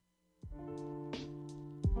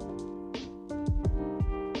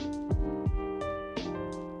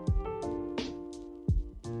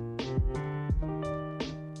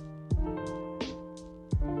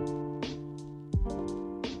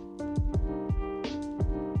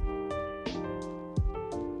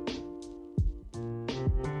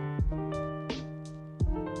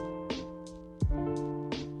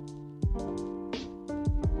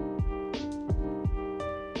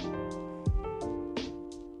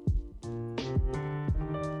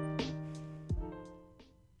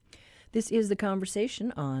 This is The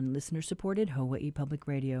Conversation on listener-supported Hawaii Public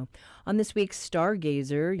Radio. On this week's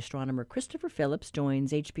Stargazer, astronomer Christopher Phillips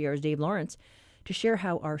joins HPR's Dave Lawrence to share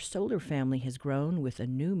how our solar family has grown with a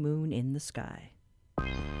new moon in the sky.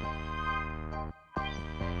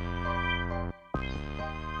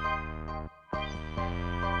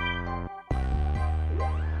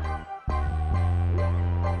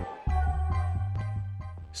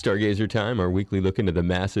 Stargazer Time, our weekly look into the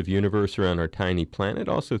massive universe around our tiny planet,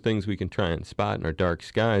 also things we can try and spot in our dark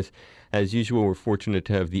skies. As usual, we're fortunate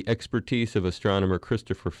to have the expertise of astronomer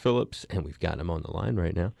Christopher Phillips, and we've got him on the line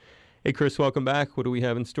right now. Hey, Chris, welcome back. What do we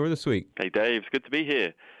have in store this week? Hey, Dave. It's good to be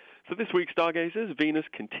here. So this week, Stargazers, Venus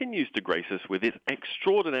continues to grace us with its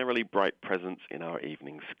extraordinarily bright presence in our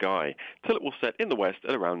evening sky, till it will set in the west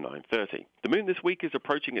at around 9:30. The moon this week is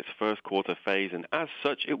approaching its first quarter phase, and as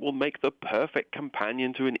such, it will make the perfect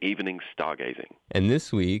companion to an evening stargazing. And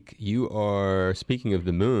this week, you are, speaking of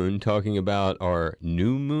the moon, talking about our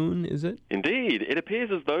new moon, is it? Indeed. It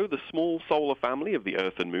appears as though the small solar family of the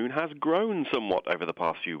Earth and Moon has grown somewhat over the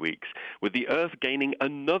past few weeks, with the Earth gaining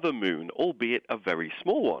another moon, albeit a very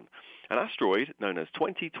small one. An asteroid known as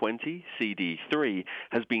 2020 CD3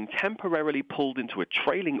 has been temporarily pulled into a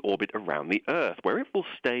trailing orbit around the Earth, where it will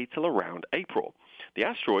stay till around April. The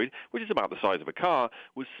asteroid, which is about the size of a car,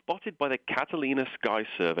 was spotted by the Catalina Sky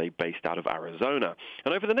Survey based out of Arizona.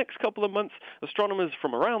 And over the next couple of months, astronomers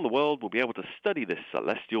from around the world will be able to study this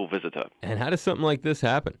celestial visitor. And how does something like this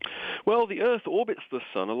happen? Well, the Earth orbits the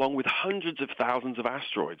Sun along with hundreds of thousands of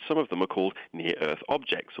asteroids. Some of them are called near-Earth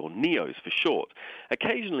objects, or NEOs for short.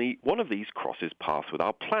 Occasionally, one of these crosses paths with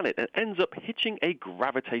our planet and ends up hitching a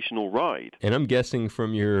gravitational ride. And I'm guessing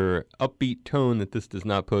from your upbeat tone that this does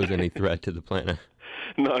not pose any threat to the planet.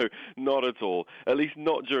 No, not at all. At least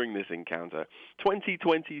not during this encounter.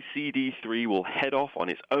 2020 CD3 will head off on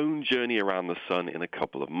its own journey around the Sun in a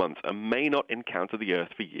couple of months and may not encounter the Earth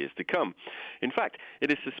for years to come. In fact,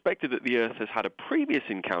 it is suspected that the Earth has had a previous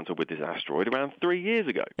encounter with this asteroid around 3 years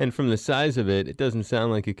ago. And from the size of it, it doesn't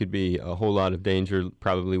sound like it could be a whole lot of danger.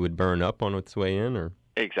 Probably would burn up on its way in, or...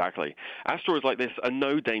 Exactly. Asteroids like this are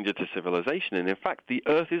no danger to civilization, and in fact, the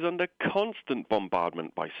Earth is under constant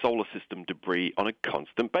bombardment by solar system debris on a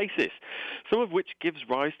constant basis, some of which gives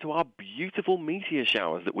rise to our beautiful meteor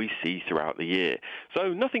showers that we see throughout the year.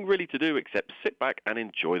 So nothing really to do except sit back and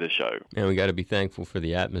enjoy the show. And we got to be thankful for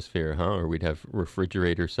the atmosphere, huh? Or we'd have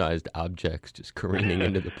refrigerator-sized objects just careening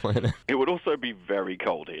into the planet. It would also be very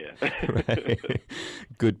cold here. Right.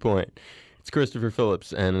 Good point. It's Christopher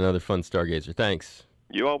Phillips and another fun Stargazer. Thanks.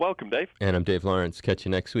 You are welcome, Dave. And I'm Dave Lawrence. Catch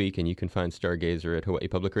you next week, and you can find Stargazer at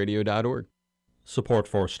hawaiipublicradio.org. Support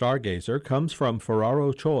for Stargazer comes from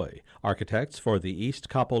Ferraro Choi, architects for the East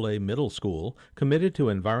Kapolei Middle School, committed to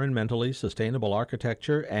environmentally sustainable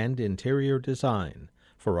architecture and interior design.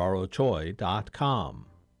 FerraroChoi.com.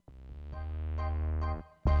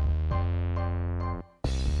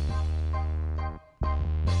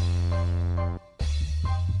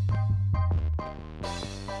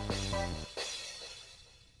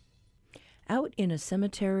 Out in a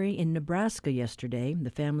cemetery in Nebraska yesterday, the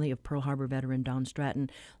family of Pearl Harbor veteran Don Stratton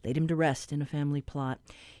laid him to rest in a family plot.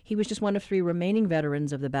 He was just one of 3 remaining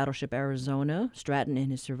veterans of the battleship Arizona. Stratton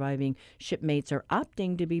and his surviving shipmates are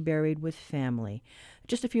opting to be buried with family.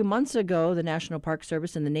 Just a few months ago, the National Park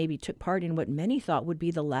Service and the Navy took part in what many thought would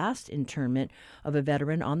be the last interment of a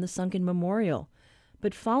veteran on the sunken memorial.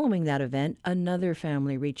 But following that event, another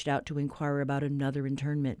family reached out to inquire about another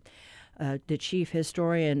internment. The chief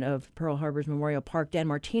historian of Pearl Harbor's Memorial Park, Dan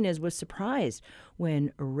Martinez, was surprised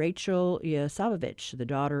when Rachel Yasavovich, the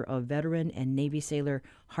daughter of veteran and Navy sailor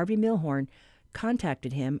Harvey Milhorn,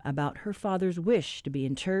 contacted him about her father's wish to be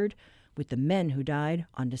interred with the men who died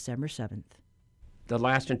on December 7th. The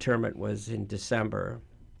last interment was in December,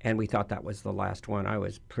 and we thought that was the last one. I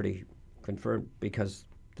was pretty confirmed because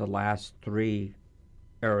the last 3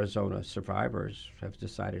 Arizona survivors have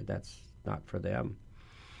decided that's not for them.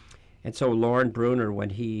 And so Lauren Bruner, when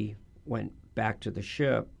he went back to the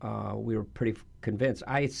ship, we were pretty convinced.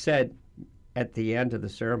 I said at the end of the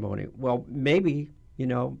ceremony, well, maybe,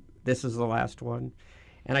 this is the last one.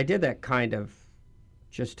 And I did that kind of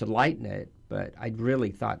just to lighten it, but I really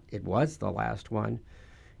thought it was the last one.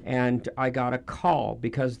 And I got a call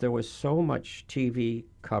because there was so much TV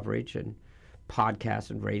coverage and podcasts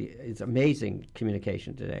and radio. It's amazing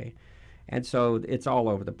communication today. And so it's all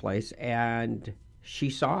over the place. And she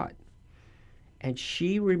saw it. And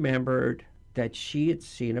she remembered that she had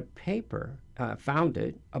seen a paper, found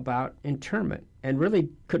it, about interment, and really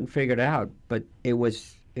couldn't figure it out. But it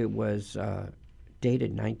was dated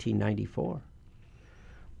 1994.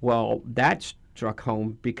 Well, that struck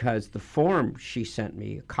home because the form she sent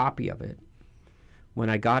me, a copy of it, when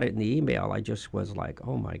I got it in the email, I just was like,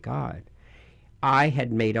 oh my God. I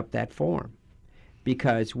had made up that form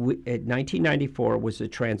because 1994 was the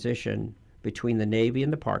transition between the Navy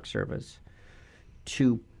and the Park Service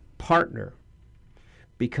to partner,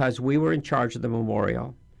 because we were in charge of the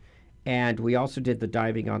memorial and we also did the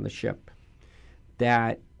diving on the ship,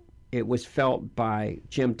 that it was felt by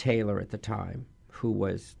Jim Taylor at the time, who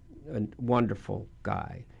was a wonderful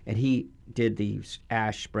guy, and he did the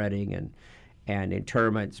ash spreading and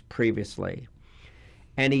interments previously.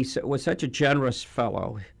 And he was such a generous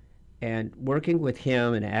fellow, and working with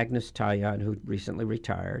him and Agnes Tayan, who recently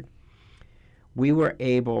retired, we were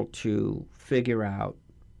able to figure out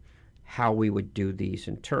how we would do these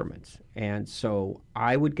interments. And so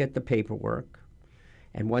I would get the paperwork,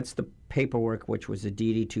 and once the paperwork, which was a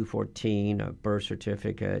DD-214, a birth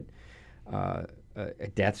certificate, a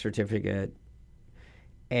death certificate,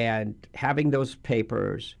 and having those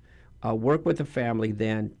papers, work with the family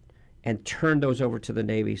then and turn those over to the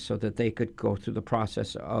Navy so that they could go through the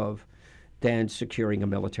process of then securing a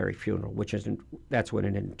military funeral, that's what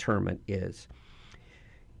an interment is.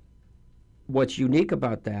 What's unique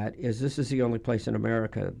about that is this is the only place in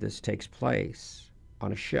America this takes place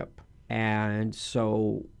on a ship. And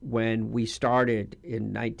so when we started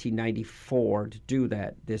in 1994 to do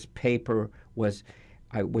that, this paper was,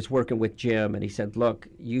 I was working with Jim, and he said, look,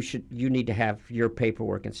 you need to have your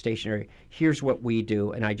paperwork and stationery. Here's what we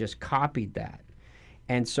do. And I just copied that.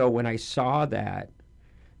 And so when I saw that,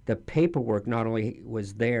 the paperwork not only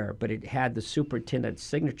was there, but it had the superintendent's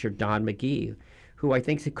signature, Don McGee, who I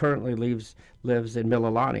think currently lives in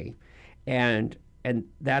Mililani. And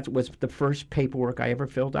that was the first paperwork I ever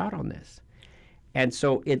filled out on this. And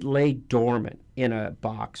so it lay dormant in a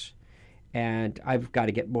box. And I've got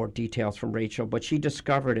to get more details from Rachel, but she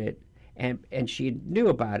discovered it, and she knew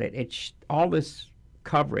about it. All this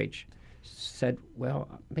coverage said, well,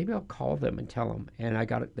 maybe I'll call them and tell them. And I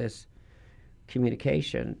got this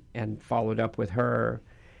communication and followed up with her.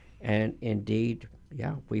 And indeed,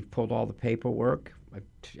 yeah, we've pulled all the paperwork,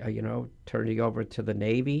 turning over to the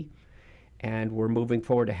Navy. And we're moving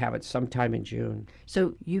forward to have it sometime in June.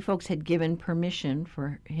 So you folks had given permission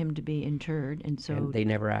for him to be interred, and so and they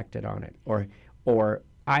never acted on it. Or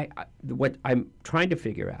what I'm trying to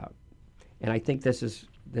figure out, and I think this is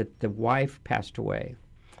that the wife passed away,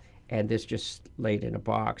 and this just laid in a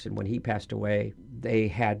box. And when he passed away, they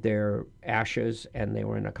had their ashes, and they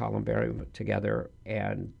were in a columbarium together.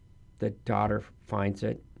 And the daughter finds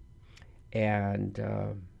it, and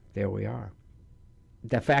there we are.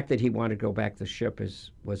 The fact that he wanted to go back to the ship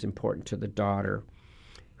was important to the daughter,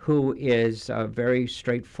 who is very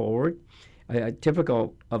straightforward,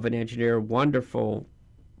 typical of an engineer, wonderful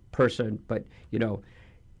person, but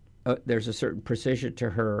there's a certain precision to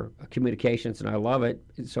her communications, and I love it.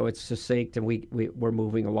 So it's succinct, and we're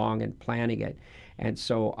moving along and planning it. And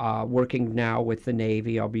so working now with the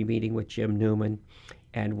Navy, I'll be meeting with Jim Newman,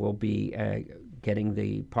 and we'll be getting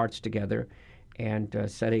the parts together and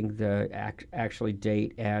setting the actually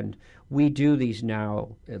date. And we do these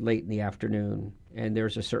now late in the afternoon, and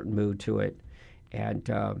there's a certain mood to it. And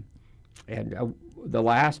the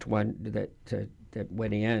last one that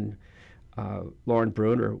went in, Lauren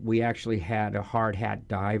Bruner, we actually had a hard hat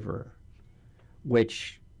diver,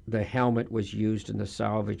 which the helmet was used in the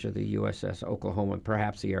salvage of the USS Oklahoma, and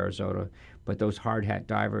perhaps the Arizona, but those hard hat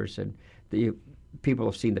divers, and the people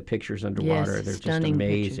have seen the pictures underwater. Yes, they're just stunning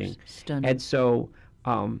amazing. Pictures. Stunning. And so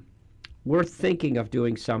we're thinking of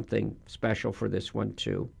doing something special for this one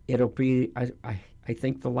too. It'll be, I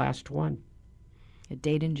think, the last one. A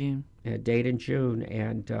date in June. A date in June,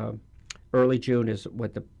 and early June is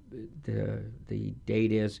what the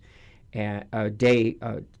date is, and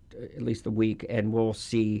at least the week, and we'll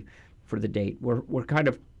see for the date. We're kind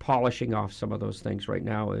of polishing off some of those things right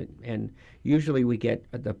now, and usually we get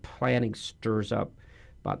the planning stirs up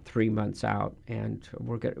about 3 months out, and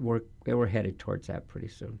we're headed towards that pretty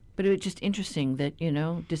soon. But it was just interesting that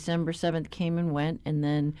December 7th came and went, and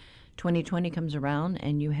then 2020 comes around,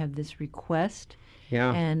 and you have this request.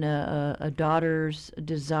 Yeah. And a daughter's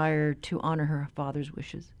desire to honor her father's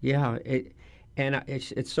wishes. Yeah,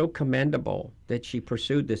 it's so commendable that she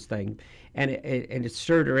pursued this thing, and it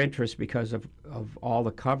stirred her interest because of all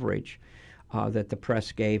the coverage that the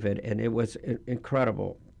press gave it, and it was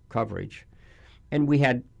incredible coverage. And we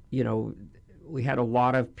had a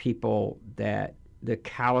lot of people, that the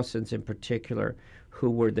Callisons in particular, who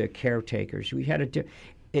were the caretakers. We had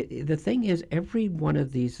the thing is, every one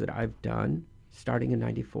of these that I've done, starting in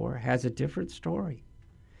 '94, has a different story.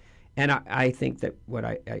 And I think that what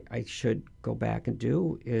I should go back and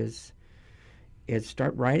do is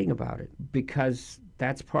start writing about it, because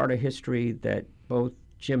that's part of history that both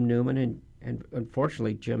Jim Newman and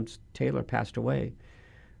unfortunately Jim Taylor passed away.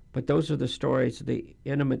 But those are the stories, the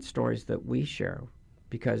intimate stories that we share,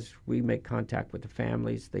 because we make contact with the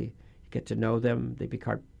families. They get to know them. They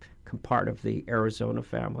become part of the Arizona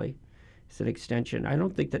family. It's an extension. I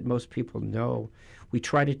don't think that most people know. We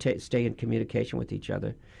try to stay in communication with each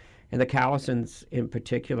other. And the Callisons in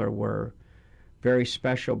particular were very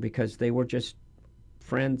special because they were just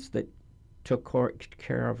friends that took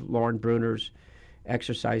care of Lauren Bruner's,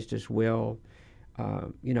 exercised his will,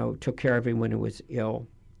 took care of him when he was ill.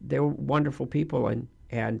 They were wonderful people,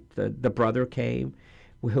 and the brother came,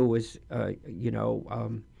 who was a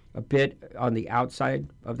bit on the outside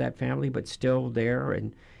of that family, but still there,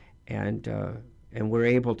 and we're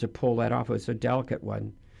able to pull that off. It was a delicate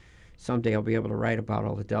one. Someday I'll be able to write about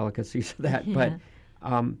all the delicacies of that. Yeah.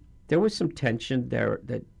 But there was some tension there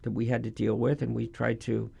that we had to deal with, and we tried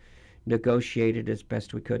to negotiate it as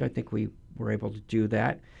best we could. I think we were able to do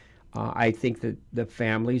that. I think that the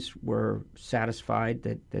families were satisfied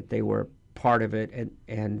that they were part of it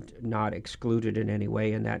and not excluded in any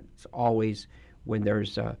way, and that's always when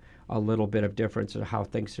there's a a little bit of difference in how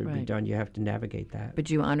things should be Right. done. You have to navigate that. But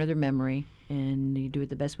you honor their memory, and you do it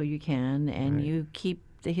the best way you can, and Right. you keep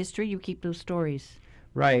the history, you keep those stories.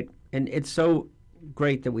 Right. And it's so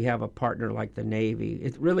great that we have a partner like the Navy.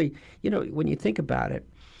 It really, when you think about it,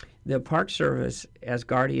 the Park Service, as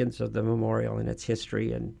guardians of the memorial and its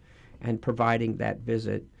history and providing that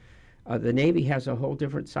visit, the Navy has a whole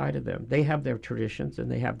different side of them. They have their traditions and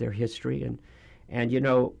they have their history. And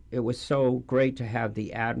it was so great to have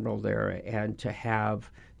the Admiral there and to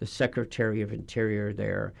have the Secretary of Interior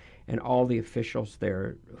there and all the officials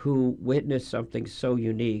there who witnessed something so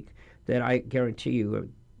unique that I guarantee you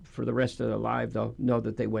for the rest of their life, they'll know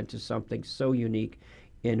that they went to something so unique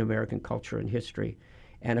in American culture and history,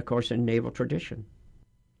 and of course in naval tradition.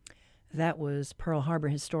 That was Pearl Harbor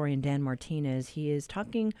historian Dan Martinez. He is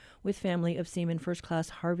talking with family of Seaman First Class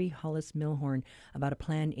Harvey Hollis Milhorn about a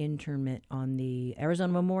planned interment on the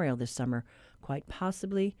Arizona Memorial this summer, quite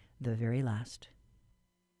possibly the very last.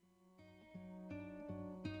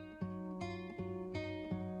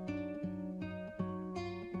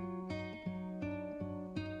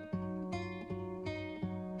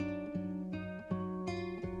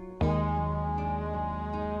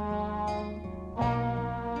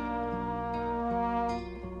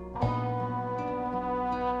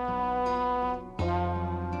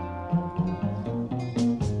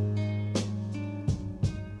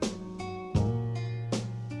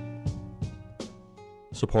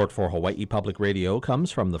 Support for Hawaii Public Radio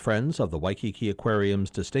comes from the Friends of the Waikiki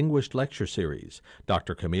Aquarium's Distinguished Lecture Series.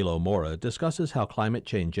 Dr. Camilo Mora discusses how climate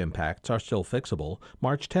change impacts are still fixable,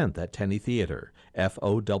 March 10th at Tenney Theater,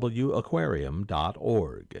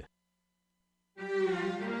 fowaquarium.org.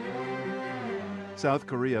 South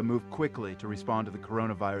Korea moved quickly to respond to the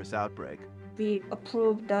coronavirus outbreak. We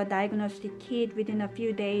approved the diagnostic kit within a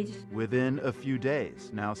few days. Within a few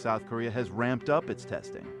days, now South Korea has ramped up its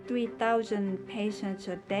testing. 3,000 patients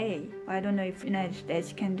a day. I don't know if the United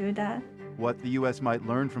States can do that. What the U.S. might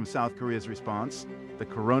learn from South Korea's response, the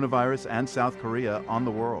coronavirus and South Korea on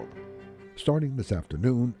the world. Starting this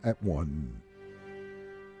afternoon at 1.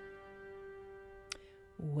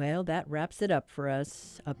 Well, that wraps it up for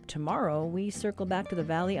us. Up tomorrow, we circle back to the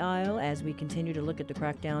Valley Isle as we continue to look at the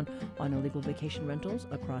crackdown on illegal vacation rentals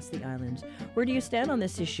across the islands. Where do you stand on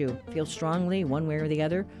this issue? Feel strongly one way or the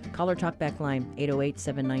other? Call our talkback line,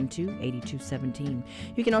 808-792-8217.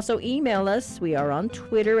 You can also email us. We are on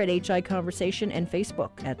Twitter at HI Conversation and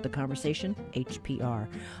Facebook at The Conversation HPR.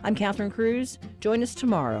 I'm Catherine Cruz. Join us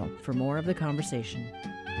tomorrow for more of The Conversation.